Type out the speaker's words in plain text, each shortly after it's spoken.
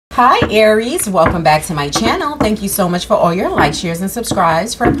Hi Aries, welcome back to my channel. Thank you so much for all your likes, shares, and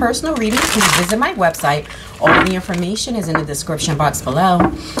subscribes. For a personal reading, please visit my website. All the information is in the description box below.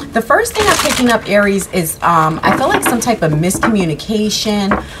 The first thing I'm picking up, Aries, is I feel like some type of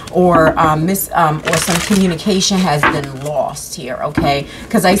miscommunication or some communication has been lost here, okay?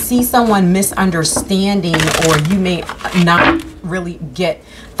 Because I see someone misunderstanding, or you may not really get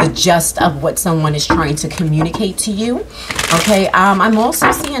the gist of what someone is trying to communicate to you. Okay, I'm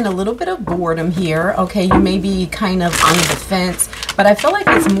also seeing a little bit of boredom here. Okay, you may be kind of on the fence, but I feel like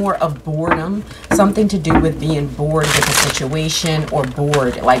it's more of boredom, something to do with being bored with the situation, or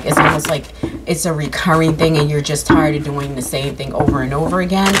bored, like it's almost like it's a recurring thing and you're just tired of doing the same thing over and over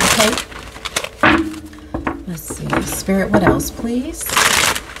again. Okay, let's see, Spirit, what else please?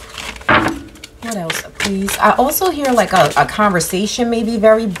 What else, please? I also hear like a conversation may be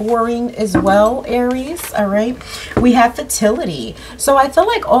very boring as well, Aries. All right. We have fertility. So I feel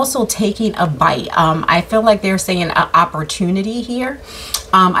like also taking a bite. I feel like they're saying an opportunity here.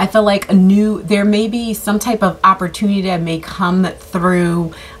 I feel like there may be some type of opportunity that may come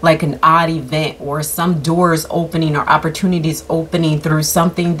through like an odd event, or some doors opening or opportunities opening through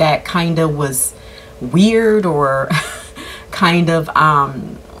something that kind of was weird, or kind of,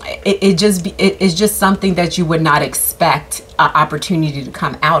 it's just something that you would not expect an opportunity to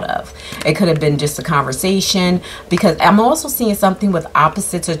come out of. It could have been just a conversation, because I'm also seeing something with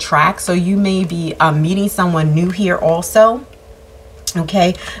opposites attract. So you may be meeting someone new here also.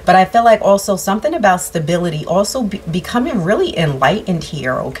 Okay, but I feel like also something about stability, also becoming really enlightened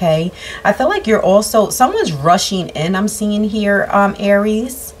here. Okay, I feel like you're also, someone's rushing in, I'm seeing here,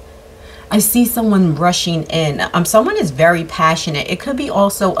 Aries. I see someone rushing in. Someone is very passionate. It could be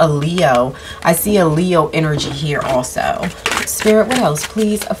also a Leo. I see a Leo energy here also. Spirit, what else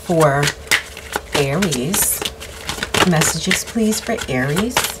please for Aries? Messages please for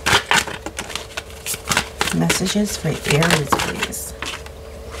Aries. Messages for Aries please.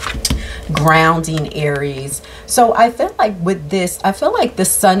 Grounding, Aries. So I feel like with this, I feel like the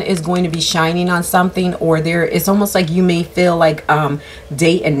sun is going to be shining on something, or it's almost like you may feel like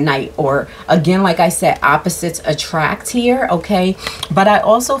day and night, or again, like I said, opposites attract here. Okay, but I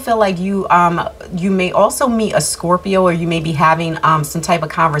also feel like you may also meet a Scorpio, or you may be having some type of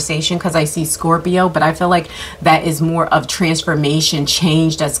conversation, because I see Scorpio, but I feel like that is more of transformation,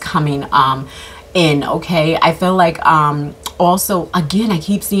 change that's coming in. Okay, I feel like also, again, I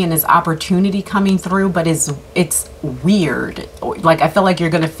keep seeing this opportunity coming through, but it's weird. Like I feel like you're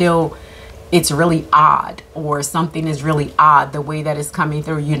gonna feel it's really odd, or something is really odd the way that it's coming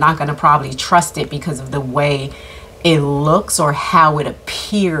through. You're not gonna probably trust it because of the way it looks or how it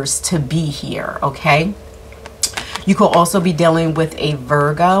appears to be here. Okay, you could also be dealing with a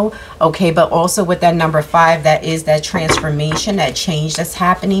Virgo. Okay, but also with that number 5, that is that transformation, that change that's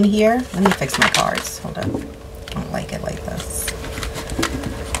happening here. Let me fix my cards. Hold on. I don't like it like this.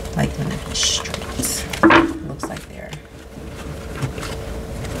 I like them to be straight. Looks like they're,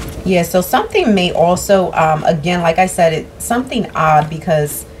 yeah, so something may also again, like I said, it's something odd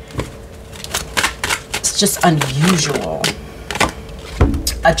because it's just unusual.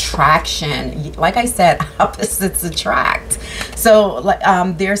 Attraction, like I said, opposites attract. So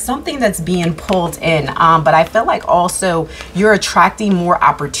there's something that's being pulled in, but I feel like also you're attracting more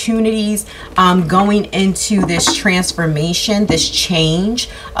opportunities going into this transformation, this change,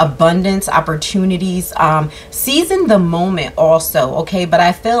 abundance, opportunities, seizing the moment also. Okay, but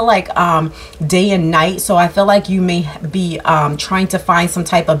I feel like day and night, so I feel like you may be trying to find some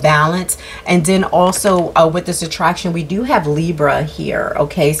type of balance. And then also with this attraction, we do have Libra here.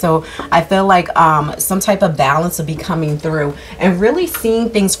 Okay, so I feel like some type of balance will be coming through, and really seeing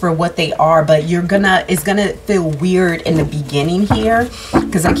things for what they are. But it's gonna feel weird in the beginning here,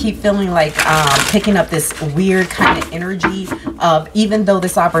 because I keep feeling like picking up this weird kind of energy of, even though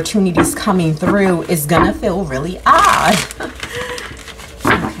this opportunity is coming through, it's gonna feel really odd.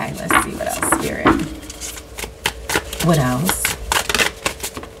 Okay, let's see what else, Spirit. What else?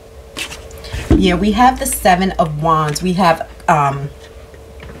 Yeah, we have the 7 of Wands. We have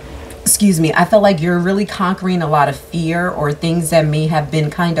excuse me, I feel like you're really conquering a lot of fear, or things that may have been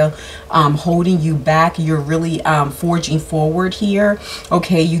kind of holding you back. You're really forging forward here.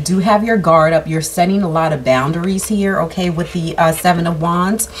 Okay, you do have your guard up. You're setting a lot of boundaries here. Okay, with the 7 of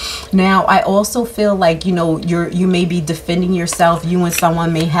Wands. Now, I also feel like, you know, you may be defending yourself. You and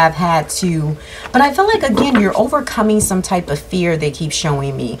someone may have had to, but I feel like, again, you're overcoming some type of fear, they keep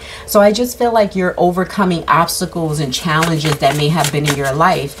showing me. So I just feel like you're overcoming obstacles and challenges that may have been in your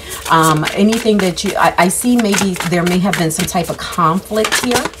life. Anything that I see, maybe there may have been some type of conflict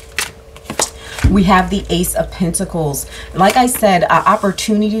here. We have the Ace of Pentacles. Like I said, an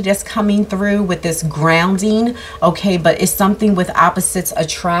opportunity that's coming through with this grounding, okay, but it's something with opposites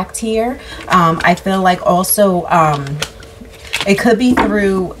attract here. I feel like also it could be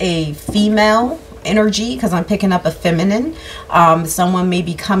through a female energy, because I'm picking up a feminine. Someone may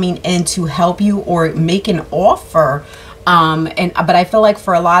be coming in to help you or make an offer. But I feel like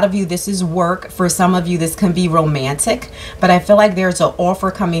for a lot of you, this is work. For some of you, this can be romantic, but I feel like there's an offer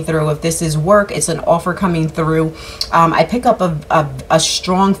coming through. If this is work, it's an offer coming through. I pick up a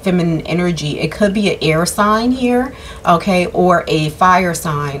strong feminine energy. It could be an air sign here, okay, or a fire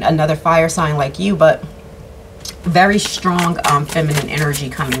sign, another fire sign like you, but very strong feminine energy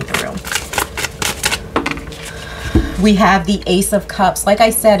coming through. We have the Ace of Cups. Like I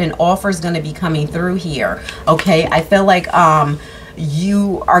said, an offer is going to be coming through here. Okay, I feel like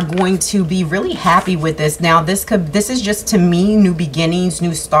you are going to be really happy with this. Now, this is just, to me, new beginnings,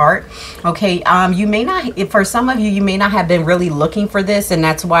 new start. Okay, you may not, for some of you, you may not have been really looking for this, and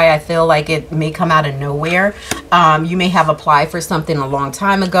that's why I feel like it may come out of nowhere. You may have applied for something a long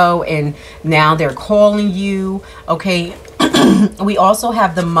time ago, and now they're calling you. Okay. We also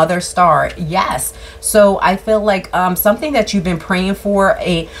have the Mother Star. Yes. So I feel like something that you've been praying for,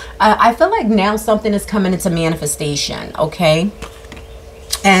 I feel like now something is coming into manifestation. Okay.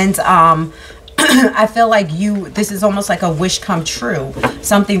 And I feel like this is almost like a wish come true,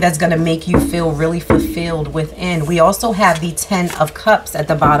 something that's going to make you feel really fulfilled within. We also have the 10 of Cups at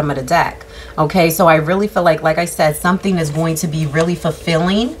the bottom of the deck. Okay, so I really feel like I said, something is going to be really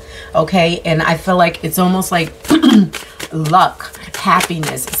fulfilling. Okay, and I feel like it's almost like luck,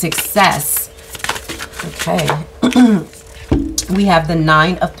 happiness, success. Okay. We have the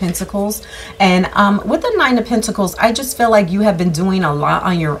 9 of Pentacles, and with the 9 of Pentacles, I just feel like you have been doing a lot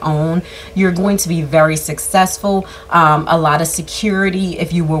on your own. You're going to be very successful, a lot of security.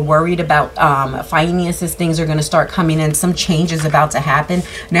 If you were worried about finances, things are going to start coming in. Some changes about to happen.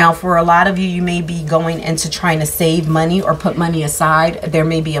 Now, for a lot of you, you may be going into trying to save money or put money aside. There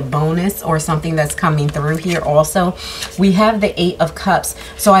may be a bonus or something that's coming through here also. We have the 8 of Cups,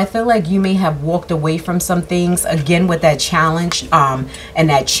 so I feel like you may have walked away from some things, again, with that challenge. And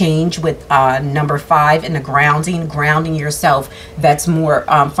that change with number 5 and the grounding yourself. That's more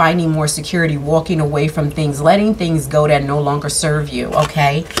finding more security, walking away from things, letting things go that no longer serve you.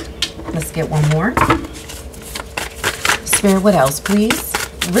 Okay, let's get one more. Spirit, what else, please?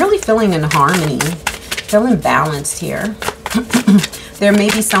 Really feeling in harmony, feeling balanced here. There may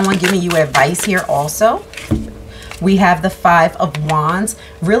be someone giving you advice here also. We have the 5 of Wands,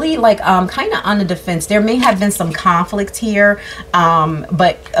 really like kind of on the defense. There may have been some conflict here,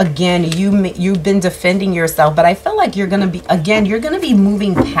 but again, you've been defending yourself. But I feel like you're gonna be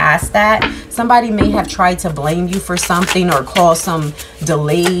moving past that. Somebody may have tried to blame you for something or cause some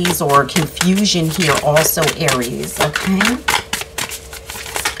delays or confusion here also, Aries. Okay.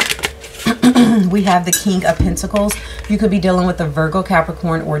 We have the King of Pentacles. You could be dealing with a Virgo,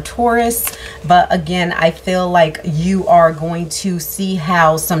 Capricorn, or Taurus. But again, I feel like you are going to see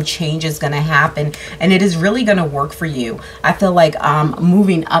how some change is going to happen. And it is really going to work for you. I feel like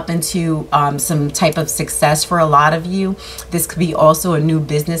moving up into some type of success for a lot of you. This could be also a new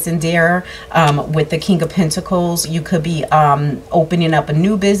business endeavor. With the King of Pentacles, you could be opening up a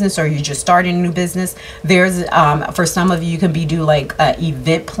new business, or you're just starting a new business. There's, for some of you, you can be do like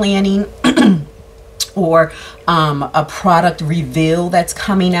event planning. Or a product reveal that's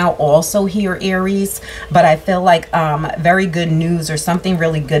coming out also here, Aries. But I feel like very good news or something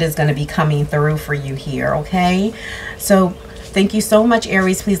really good is going to be coming through for you here. Okay, so thank you so much,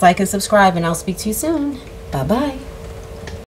 Aries. Please like and subscribe, and I'll speak to you soon. Bye bye.